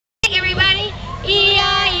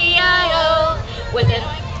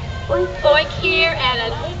oink here and a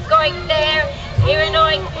oink there. Here an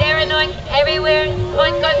oink, there an oink, everywhere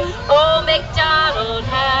oink oink. Old MacDonald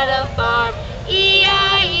had a farm.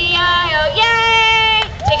 E-I-E-I-O, yay!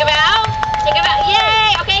 Take a bow,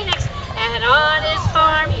 yay! Okay, next. And on his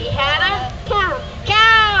farm he had a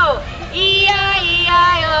cow.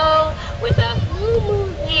 E-I-E-I-O, with a moo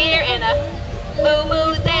here and a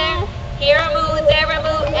moo there. Here a moo, there a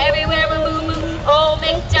moo, everywhere a moo. Old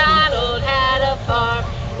MacDonald had a farm.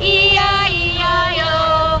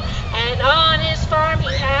 E-I-E-I-O, and on his farm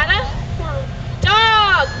he had a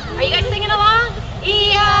dog. Are you guys singing along?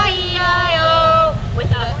 E-I-E-I-O,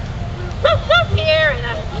 with a here and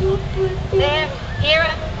a there, here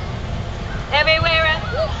a everywhere a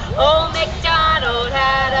old MacDonald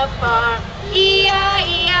had a farm.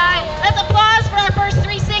 E-I-E-I. Let's applause for our first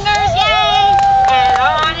three singers, yay! And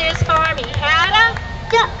on his farm he had a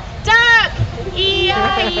duck.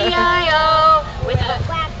 E-I-E-I-O, with a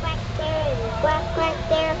quack there and quack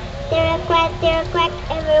there, there a quack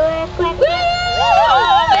everywhere quack. Woo!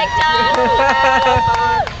 Old MacDonald had a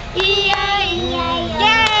farm. E-I-E-I-O,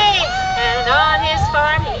 yay! And on his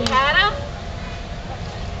farm he had a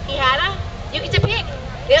you get to pick.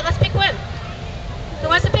 Yeah, let's pick one. Who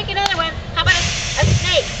wants to pick another one? How about a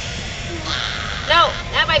snake? No,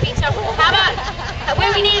 that might be tough. How about,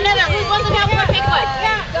 we need another. Who wants to help her pick one?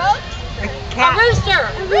 A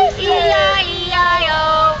rooster.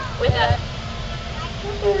 E-I-E-I-O, with a,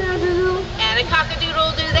 and a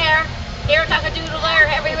cockadoodle do there. Here a cockadoodle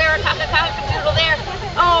there, everywhere a cockadoodle there.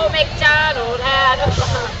 Oh, MacDonald had a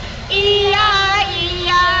farm.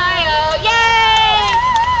 E-I-E-I-O, yay!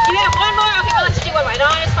 Do you have one more? Okay, well, let's do one more. And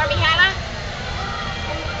on his farm he had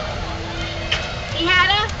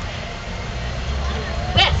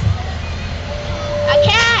this. A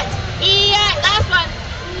cat. Last one.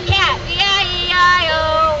 Cat.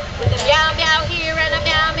 E-I-E-I-O. With a meow meow here and a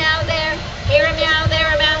meow meow there. Here a meow,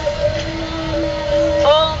 there a meow.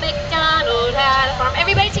 Old MacDonald had a farm.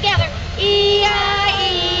 Everybody together.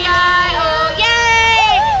 E-I-E-I-O.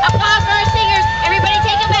 Yay! Applause for our singers. Everybody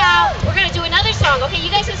take a bow. We're going to do another song. Okay,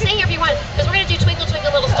 you guys can stay here if you want, because we're going to do Twinkle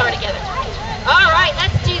Twinkle Little Star together. All right,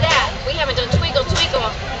 let's do that. We haven't done Twinkle Twinkle.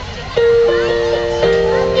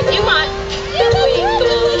 If you want.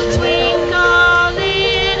 Twinkle, twinkle,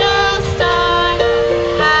 little star.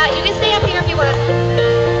 You can stay up here if you want.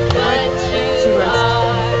 But you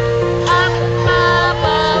are up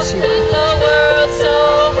above the world so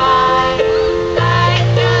high,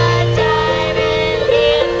 like a diamond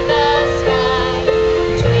in the sky.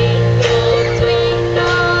 Twinkle,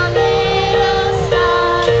 twinkle, little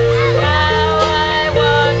star. Now I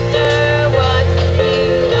wonder what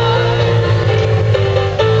you are.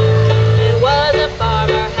 There was a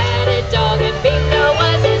farmer had a dog, and Bingo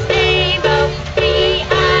was his name. Oh,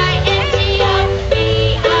 B-I-N-G-O,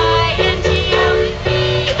 B-I-N-G-O,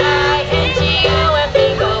 B-I-N-G-O, and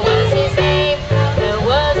Bingo was his name. There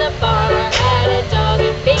was a farmer had a dog,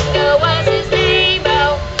 and Bingo was his name.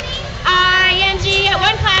 Oh, I-N-G-O,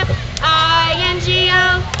 one clap.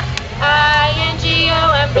 I-N-G-O,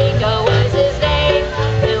 I-N-G-O, and Bingo was his name.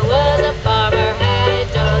 There was a farmer had a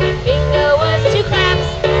dog, and Bingo was two claps.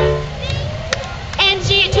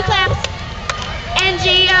 N-G, two claps.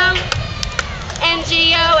 N-G-O,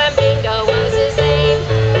 N-G-O, and Bingo was his name.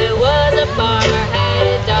 There was a farmer had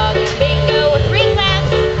a dog, and Bingo with three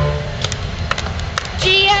claps.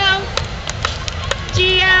 G-O,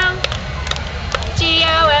 G-O,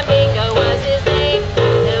 G-O, and Bingo was his name.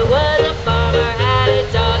 There was a farmer had a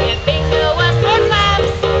dog, and Bingo was four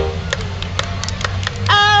claps.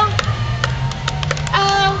 Oh,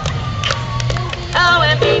 oh, oh,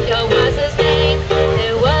 and Bingo was his name.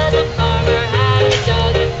 There was a farmer had a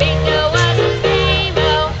dog, and Bingo was his name.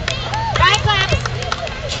 Oh, five claps.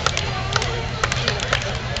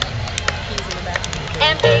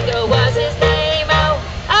 And Bingo was his name. Oh,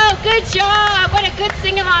 oh, good job. What a good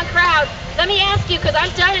sing-along crowd. Let me ask you, because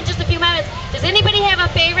I'm done in just a few moments, does anybody have a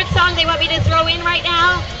favorite song they want me to throw in right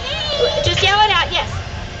now? Just yell it out, yes.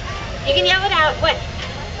 You can yell it out. What?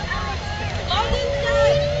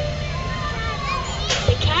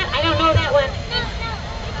 The cat? I don't know that one.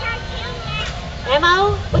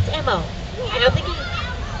 Elmo? What's Elmo? I don't think he...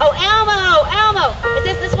 Oh, Elmo! Elmo!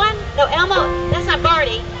 Is this one? No, Elmo. That's not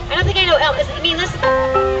Barney. I don't think I know Elmo. I mean, listen.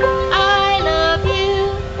 I love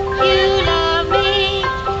you. You love me.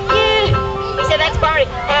 You... He said that's Barney.